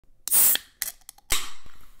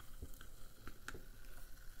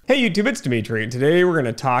Hey YouTube, it's Dimitri, and today we're going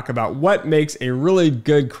to talk about what makes a really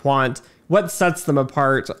good quant, what sets them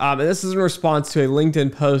apart. And this is in response to a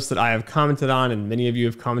LinkedIn post that I have commented on, and many of you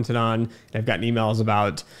have commented on, and I've gotten emails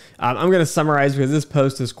about. I'm going to summarize because this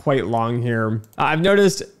post is quite long here. I've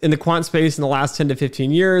noticed in the quant space in the last 10 to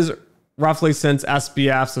 15 years, roughly since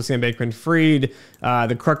SBF, so Sam Bankman-Fried,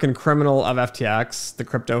 the crook and criminal of FTX, the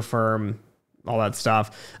crypto firm, all that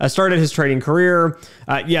stuff, started his trading career.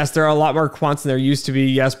 Yes, there are a lot more quants than there used to be.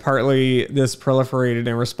 Yes, partly this proliferated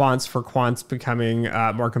in response for quants becoming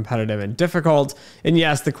more competitive and difficult. And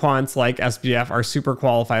yes, the quants like SBF are super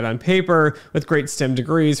qualified on paper with great STEM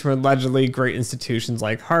degrees from allegedly great institutions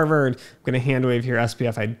like Harvard. I'm going to hand wave here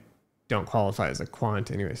SBF. I don't qualify as a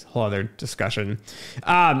quant. Anyways, whole other discussion.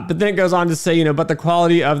 But then it goes on to say, but the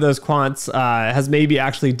quality of those quants has maybe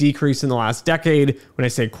actually decreased in the last decade. When I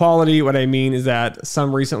say quality, what I mean is that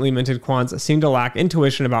some recently minted quants seem to lack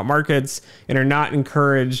intuition about markets and are not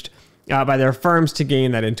encouraged by their firms to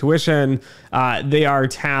gain that intuition. They are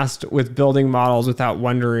tasked with building models without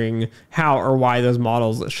wondering how or why those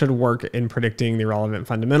models should work in predicting the relevant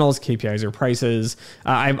fundamentals, KPIs, or prices.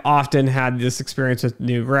 I've often had this experience with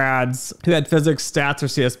new grads who had physics, stats, or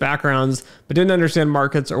CS backgrounds, but didn't understand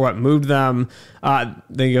markets or what moved them. Then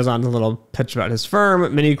he goes on to a little pitch about his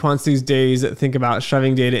firm. Many quants these days think about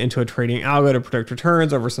shoving data into a trading algo to predict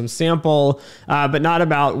returns over some sample, but not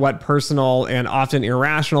about what personal and often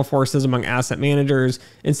irrational forces among asset managers,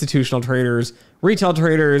 institutional traders, retail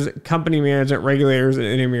traders, company management, regulators, and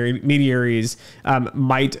intermediaries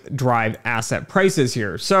might drive asset prices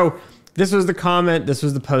here. So this was the comment. This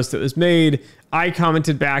was the post that was made. I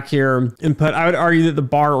commented back here and put, I would argue that the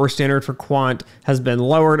bar or standard for quant has been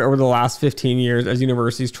lowered over the last 15 years as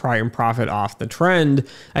universities try and profit off the trend.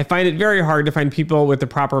 I find it very hard to find people with the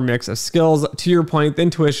proper mix of skills. To your point, the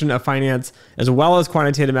intuition of finance as well as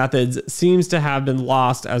quantitative methods seems to have been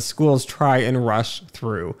lost as schools try and rush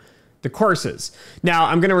through the courses. Now,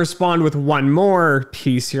 I'm going to respond with one more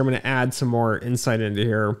piece here. I'm going to add some more insight into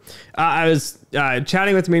here. I was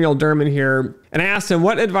chatting with Manuel Derman here, and I asked him,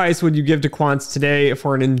 what advice would you give to quants today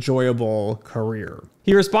for an enjoyable career?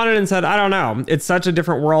 He responded and said, I don't know. It's such a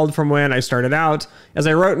different world from when I started out. As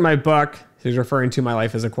I wrote in my book, he's referring to my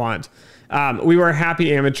life as a quant. We were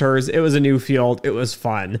happy amateurs. It was a new field. It was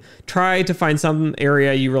fun. Try to find some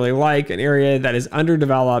area you really like, an area that is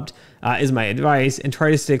underdeveloped is my advice, and try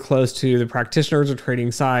to stay close to the practitioners or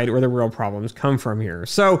trading side where the real problems come from here.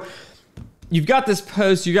 So you've got this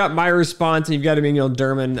post, you got my response, and you've got Emmanuel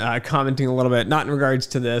Derman commenting a little bit, not in regards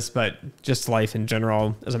to this, but just life in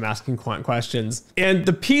general as I'm asking quant questions. And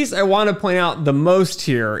the piece I want to point out the most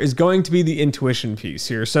here is going to be the intuition piece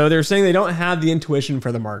here. So they're saying they don't have the intuition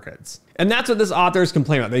for the markets. And that's what this author is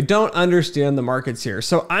complaining about. They don't understand the markets here.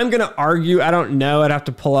 So I'm going to argue, I don't know, I'd have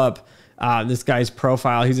to pull up this guy's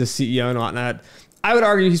profile. He's a CEO and whatnot. I would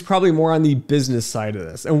argue he's probably more on the business side of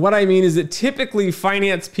this. And what I mean is that typically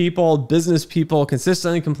finance people, business people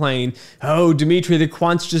consistently complain, oh, Dimitri, the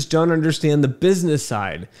quants just don't understand the business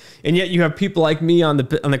side. And yet you have people like me on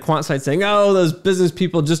the quant side saying, oh, those business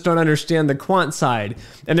people just don't understand the quant side.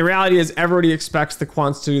 And the reality is everybody expects the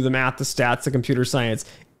quants to do the math, the stats, the computer science,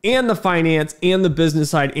 and the finance and the business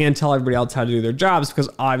side, and tell everybody else how to do their jobs, because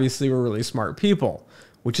obviously we're really smart people,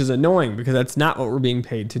 which is annoying because that's not what we're being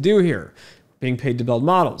paid to do here. Being paid to build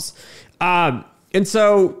models. And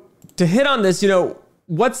so to hit on this,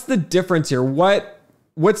 what's the difference here?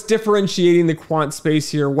 What's differentiating the quant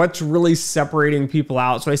space here? What's really separating people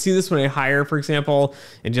out? So I see this when I hire, for example,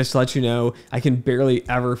 and just to let you know, I can barely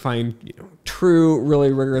ever find true,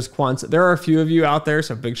 really rigorous quants. There are a few of you out there,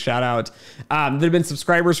 so big shout out, that have been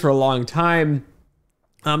subscribers for a long time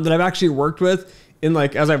that I've actually worked with. And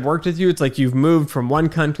as I've worked with you, it's like you've moved from one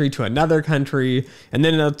country to another country. And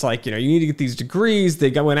then it's like, you need to get these degrees.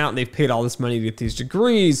 They went out and they've paid all this money to get these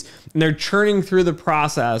degrees. And they're churning through the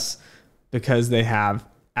process because they have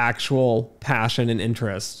actual passion and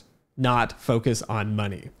interest, not focus on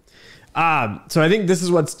money. So I think this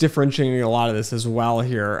is what's differentiating a lot of this as well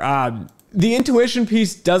here. The intuition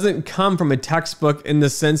piece doesn't come from a textbook in the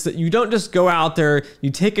sense that you don't just go out there, you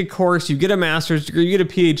take a course, you get a master's degree, you get a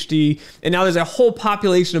PhD, and now there's a whole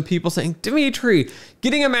population of people saying, Dimitri,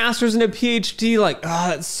 getting a master's and a PhD,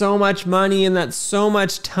 that's so much money and that's so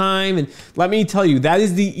much time. And let me tell you, that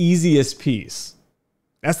is the easiest piece.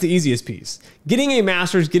 That's the easiest piece. Getting a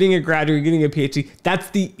master's, getting a graduate, getting a PhD, that's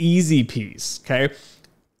the easy piece, okay?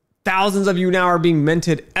 Thousands of you now are being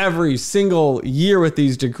minted every single year with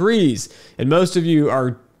these degrees. And most of you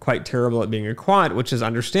are quite terrible at being a quant, which is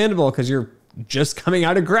understandable because you're just coming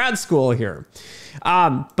out of grad school here.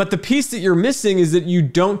 But the piece that you're missing is that you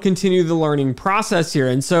don't continue the learning process here.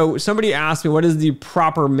 And so somebody asked me, what is the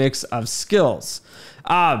proper mix of skills?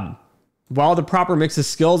 Well, the proper mix of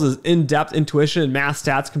skills is in-depth intuition in math,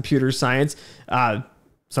 stats, computer science.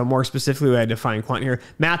 So more specifically, I define quant here,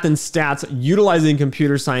 math and stats utilizing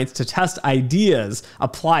computer science to test ideas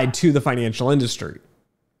applied to the financial industry.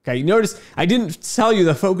 Okay, you notice I didn't tell you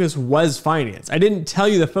the focus was finance. I didn't tell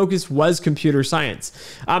you the focus was computer science.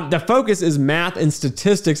 The focus is math and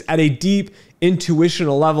statistics at a deep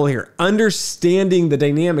intuitional level here, understanding the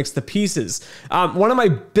dynamics, the pieces. One of my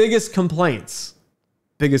biggest complaints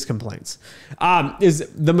is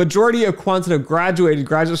the majority of quants that have graduated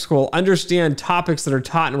graduate school understand topics that are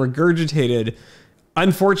taught and regurgitated,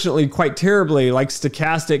 unfortunately, quite terribly, like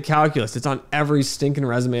stochastic calculus. It's on every stinking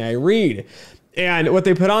resume I read. And what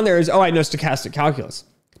they put on there is, oh, I know stochastic calculus.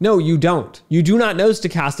 No, you don't. You do not know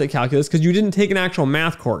stochastic calculus because you didn't take an actual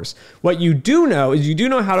math course. What you do know is you do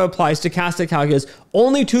know how to apply stochastic calculus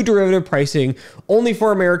only to derivative pricing, only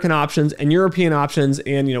for American options and European options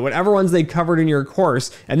and whatever ones they covered in your course.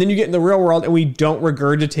 And then you get in the real world and we don't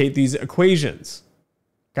regurgitate these equations.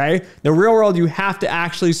 Okay? The real world, you have to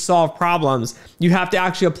actually solve problems. You have to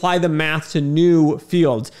actually apply the math to new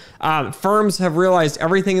fields. Firms have realized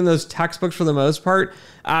everything in those textbooks for the most part,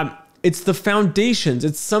 it's the foundations.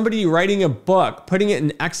 It's somebody writing a book, putting it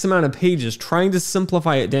in X amount of pages, trying to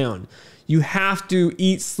simplify it down. You have to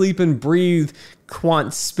eat, sleep, and breathe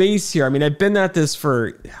quant space here. I mean, I've been at this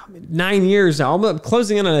for 9 years now. I'm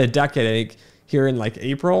closing in on a decade, I think, here in like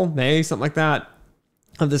April, May, something like that,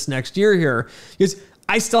 of this next year here. Because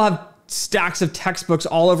I still have stacks of textbooks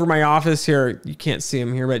all over my office here. You can't see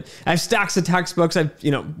them here, but I have stacks of textbooks.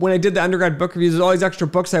 When I did the undergrad book reviews, there's all these extra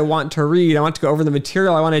books I want to read. I want to go over the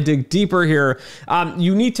material. I want to dig deeper here.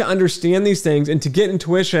 You need to understand these things and to get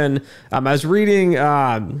intuition. I was reading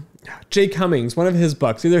Jay Cummings, one of his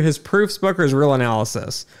books, either his proofs book or his real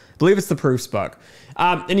analysis. I believe it's the proofs book.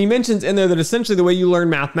 And he mentions in there that essentially the way you learn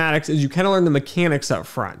mathematics is you kind of learn the mechanics up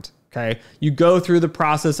front. Okay, you go through the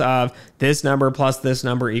process of this number plus this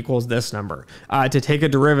number equals this number. To take a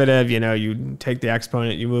derivative, you take the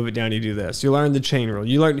exponent, you move it down, you do this. You learn the chain rule.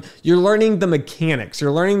 You're learning the mechanics.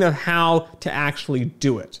 You're learning the how to actually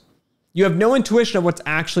do it. You have no intuition of what's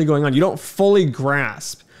actually going on. You don't fully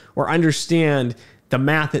grasp or understand the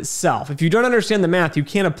math itself. If you don't understand the math, you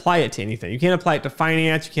can't apply it to anything. You can't apply it to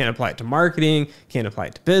finance. You can't apply it to marketing. You can't apply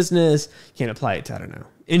it to business. You can't apply it to,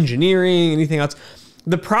 engineering, anything else.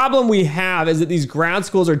 The problem we have is that these grad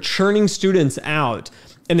schools are churning students out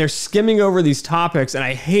and they're skimming over these topics. And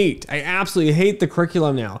I absolutely hate the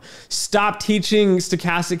curriculum now. Stop teaching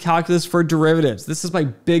stochastic calculus for derivatives. This is my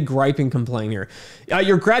big griping complaint here.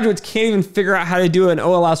 Your graduates can't even figure out how to do an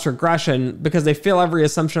OLS regression because they fail every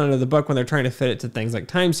assumption under the book when they're trying to fit it to things like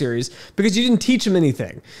time series because you didn't teach them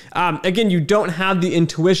anything. Again, you don't have the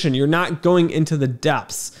intuition. You're not going into the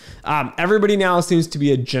depths. Everybody now seems to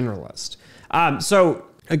be a generalist. So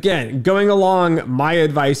again, going along my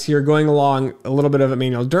advice here, going along a little bit of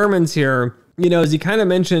Emmanuel Derman's here, as he kind of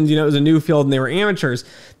mentioned, it was a new field and they were amateurs.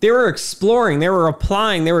 They were exploring, they were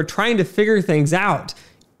applying, they were trying to figure things out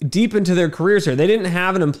deep into their careers here. They didn't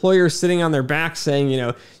have an employer sitting on their back saying,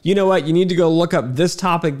 you know what, you need to go look up this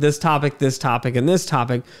topic, this topic, this topic, and this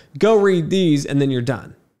topic. Go read these and then you're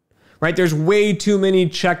done. Right? There's way too many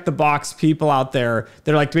check the box people out there.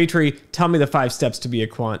 They're like, Dimitri, tell me the 5 steps to be a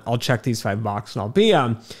quant. I'll check these 5 boxes and I'll be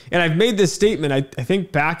And I've made this statement, I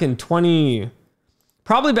think back in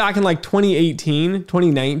probably back in like 2018,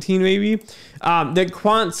 2019 maybe, that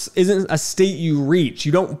quants isn't a state you reach.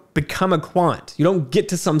 You don't become a quant. You don't get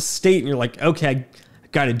to some state and you're like, okay, I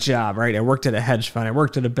got a job, right? I worked at a hedge fund. I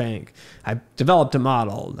worked at a bank. I developed a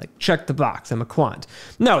model, like check the box. I'm a quant.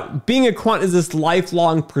 No, being a quant is this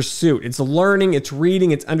lifelong pursuit. It's learning, it's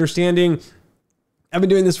reading, it's understanding. I've been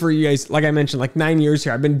doing this for you guys, like I mentioned, like 9 years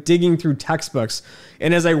here. I've been digging through textbooks.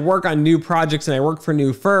 And as I work on new projects and I work for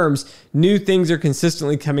new firms, new things are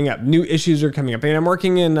consistently coming up. New issues are coming up. And I'm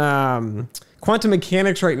working in quantum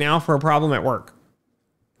mechanics right now for a problem at work.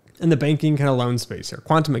 In the banking kind of loan space here,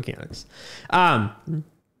 quantum mechanics. I'm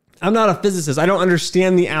not a physicist. I don't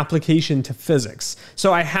understand the application to physics.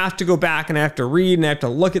 So I have to go back and I have to read and I have to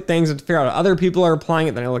look at things and figure out how other people are applying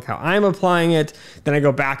it. Then I look how I'm applying it. Then I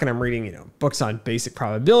go back and I'm reading, books on basic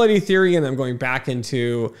probability theory. And I'm going back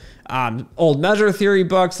into old measure theory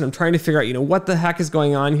books. And I'm trying to figure out, what the heck is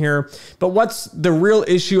going on here. But what's the real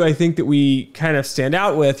issue I think that we kind of stand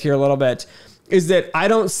out with here a little bit is that I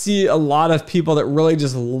don't see a lot of people that really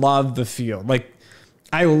just love the field. Like,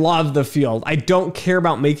 I love the field. I don't care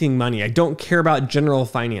about making money. I don't care about general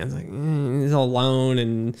finance. Like, it's a loan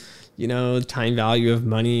and, time value of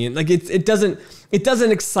money. And like, it doesn't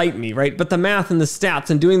excite me, right? But the math and the stats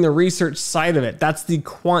and doing the research side of it, that's the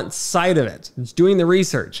quant side of it. It's doing the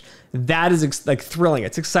research. That is like thrilling.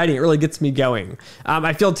 It's exciting. It really gets me going.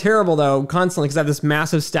 I feel terrible though constantly because I have this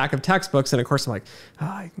massive stack of textbooks. And of course I'm like,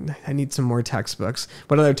 I need some more textbooks.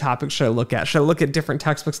 What other topics should I look at? Should I look at different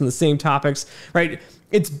textbooks on the same topics, right?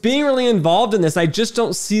 It's being really involved in this. I just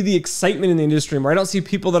don't see the excitement in the industry anymore. I don't see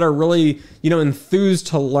people that are really, enthused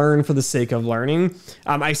to learn for the sake of learning.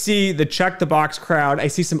 I see the check the box crowd. I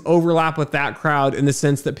see some overlap with that crowd in the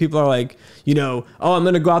sense that people are like, I'm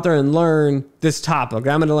going to go out there and learn this topic.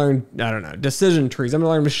 I'm going to learn, decision trees. I'm going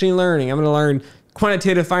to learn machine learning. I'm going to learn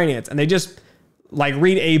quantitative finance. And they just like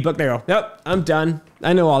read a book. They go, yep, I'm done.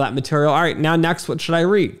 I know all that material. All right, now next, what should I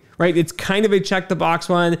read? Right? It's kind of a check the box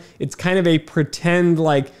one. It's kind of a pretend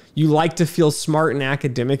like you like to feel smart and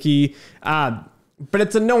academic-y. But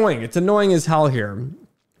it's annoying. It's annoying as hell here.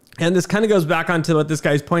 And this kind of goes back onto what this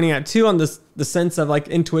guy's pointing at too, on the sense of like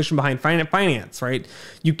intuition behind finance, right?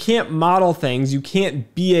 You can't model things. You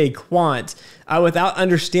can't be a quant without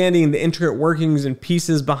understanding the intricate workings and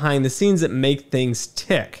pieces behind the scenes that make things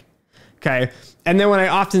tick. Okay. And then when I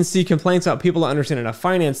often see complaints about people that understand enough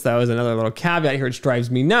finance, though, is another little caveat here, which drives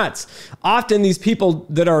me nuts. Often these people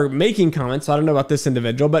that are making comments, so I don't know about this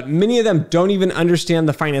individual, but many of them don't even understand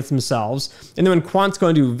the finance themselves. And then when quants go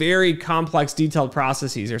into very complex, detailed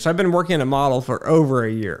processes here. So I've been working on a model for over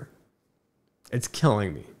a year. It's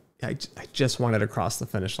killing me. I just wanted to cross the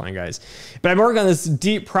finish line, guys. But I'm working on this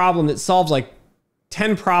deep problem that solves like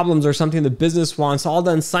 10 problems or something the business wants, all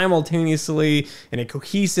done simultaneously in a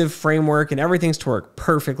cohesive framework, and everything's to work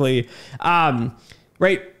perfectly.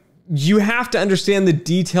 Right? You have to understand the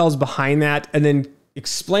details behind that, and then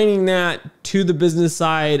explaining that to the business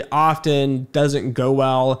side often doesn't go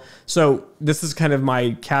well. So this is kind of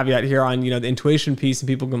my caveat here on, the intuition piece and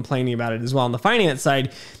people complaining about it as well. On the finance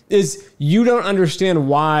side is you don't understand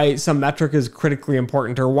why some metric is critically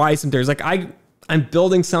important or why there's like, I'm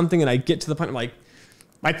building something and I get to the point I'm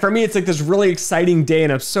like for me, it's like this really exciting day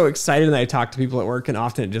and I'm so excited and I talk to people at work and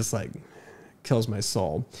often it just like kills my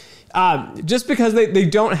soul. Just because they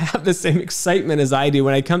don't have the same excitement as I do.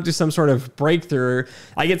 When I come to some sort of breakthrough,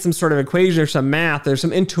 I get some sort of equation or some math, there's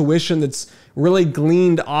some intuition that's really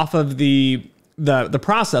gleaned off of the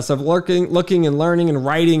process of looking and learning and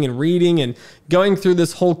writing and reading and going through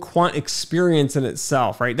this whole quant experience in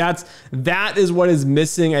itself, right? That is what is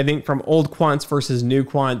missing, I think, from old quants versus new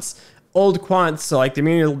quants. Old quants, so like the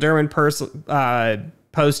Emmanuel Derman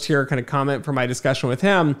post here, kind of comment from my discussion with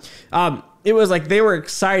him. It was like they were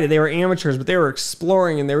excited, they were amateurs, but they were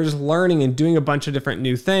exploring and they were just learning and doing a bunch of different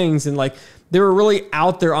new things. And like they were really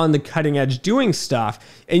out there on the cutting edge doing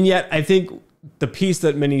stuff. And yet I think the piece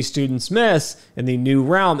that many students miss in the new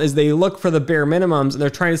realm is they look for the bare minimums and they're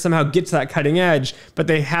trying to somehow get to that cutting edge, but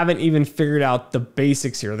they haven't even figured out the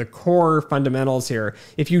basics here, the core fundamentals here.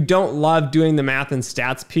 If you don't love doing the math and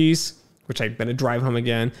stats piece, which I'm going to drive home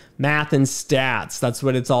again, math and stats. That's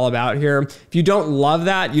what it's all about here. If you don't love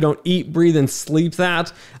that, you don't eat, breathe, and sleep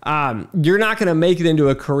that, you're not going to make it into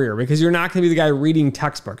a career because you're not going to be the guy reading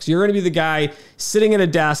textbooks. You're going to be the guy sitting at a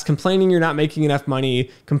desk complaining you're not making enough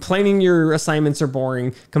money, complaining your assignments are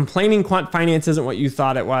boring, complaining quant finance isn't what you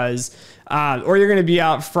thought it was, or you're going to be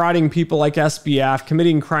out frauding people like SBF,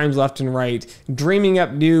 committing crimes left and right, dreaming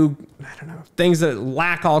up new, things that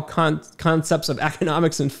lack all concepts of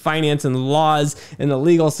economics and finance and laws and the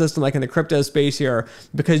legal system, like in the crypto space here,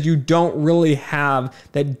 because you don't really have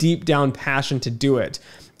that deep down passion to do it.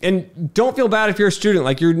 And don't feel bad if you're a student,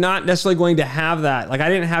 like you're not necessarily going to have that. Like I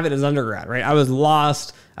didn't have it as undergrad, right? I was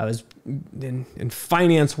lost. I was in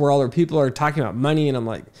finance world where people are talking about money and I'm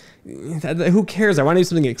like, who cares? I want to do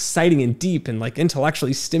something exciting and deep and like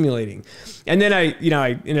intellectually stimulating. And then I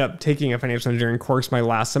ended up taking a financial engineering course my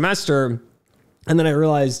last semester. And then I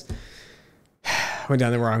realized I went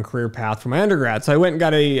down the wrong career path for my undergrad. So I went and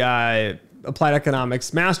got a applied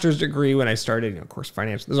economics master's degree when I started, of course,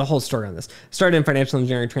 financial. There's a whole story on this. Started in financial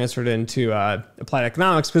engineering, transferred into applied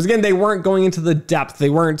economics because again, they weren't going into the depth. They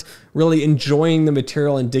weren't really enjoying the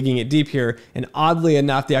material and digging it deep here. And oddly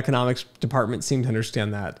enough, the economics department seemed to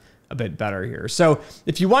understand that a bit better here. So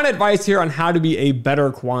if you want advice here on how to be a better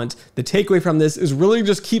quant, the takeaway from this is really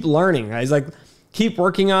just keep learning, guys. Like keep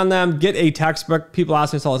working on them, get a textbook. People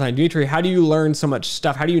ask me this all the time, Dimitri, how do you learn so much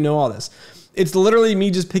stuff? How do you know all this? It's literally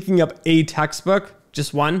me just picking up a textbook,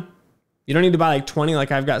 just one. You don't need to buy like 20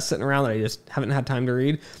 like I've got sitting around that I just haven't had time to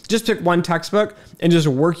read. Just pick one textbook and just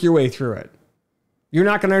work your way through it. You're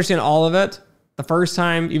not going to understand all of it the first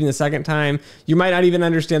time, even the second time. You might not even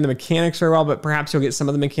understand the mechanics very well, but perhaps you'll get some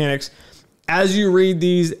of the mechanics. as you read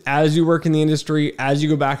these, as you work in the industry, as you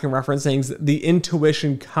go back and reference things, the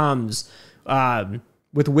intuition comes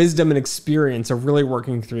with wisdom and experience of really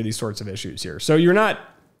working through these sorts of issues here. So you're not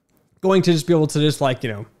going to just be able to just like,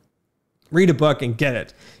 read a book and get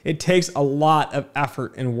it. It takes a lot of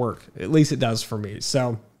effort and work. At least it does for me.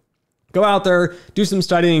 So go out there, do some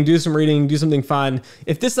studying, do some reading, do something fun.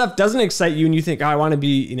 If this stuff doesn't excite you and you think, oh, I want to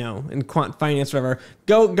be, in quant finance, whatever,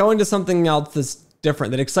 go into something else that's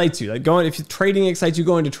different, that excites you. Like if trading excites you,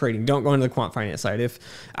 go into trading. Don't go into the quant finance side. If,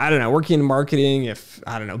 I don't know, working in marketing, if,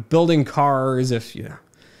 I don't know, building cars, if,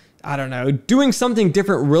 I don't know, doing something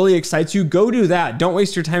different really excites you, go do that. Don't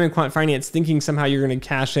waste your time in quant finance thinking somehow you're going to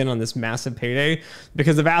cash in on this massive payday,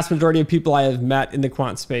 because the vast majority of people I have met in the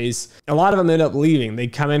quant space, a lot of them end up leaving. They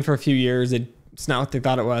come in for a few years, it's not what they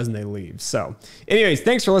thought it was, and they leave. So anyways,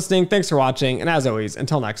 thanks for listening. Thanks for watching. And as always,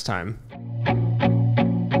 until next time.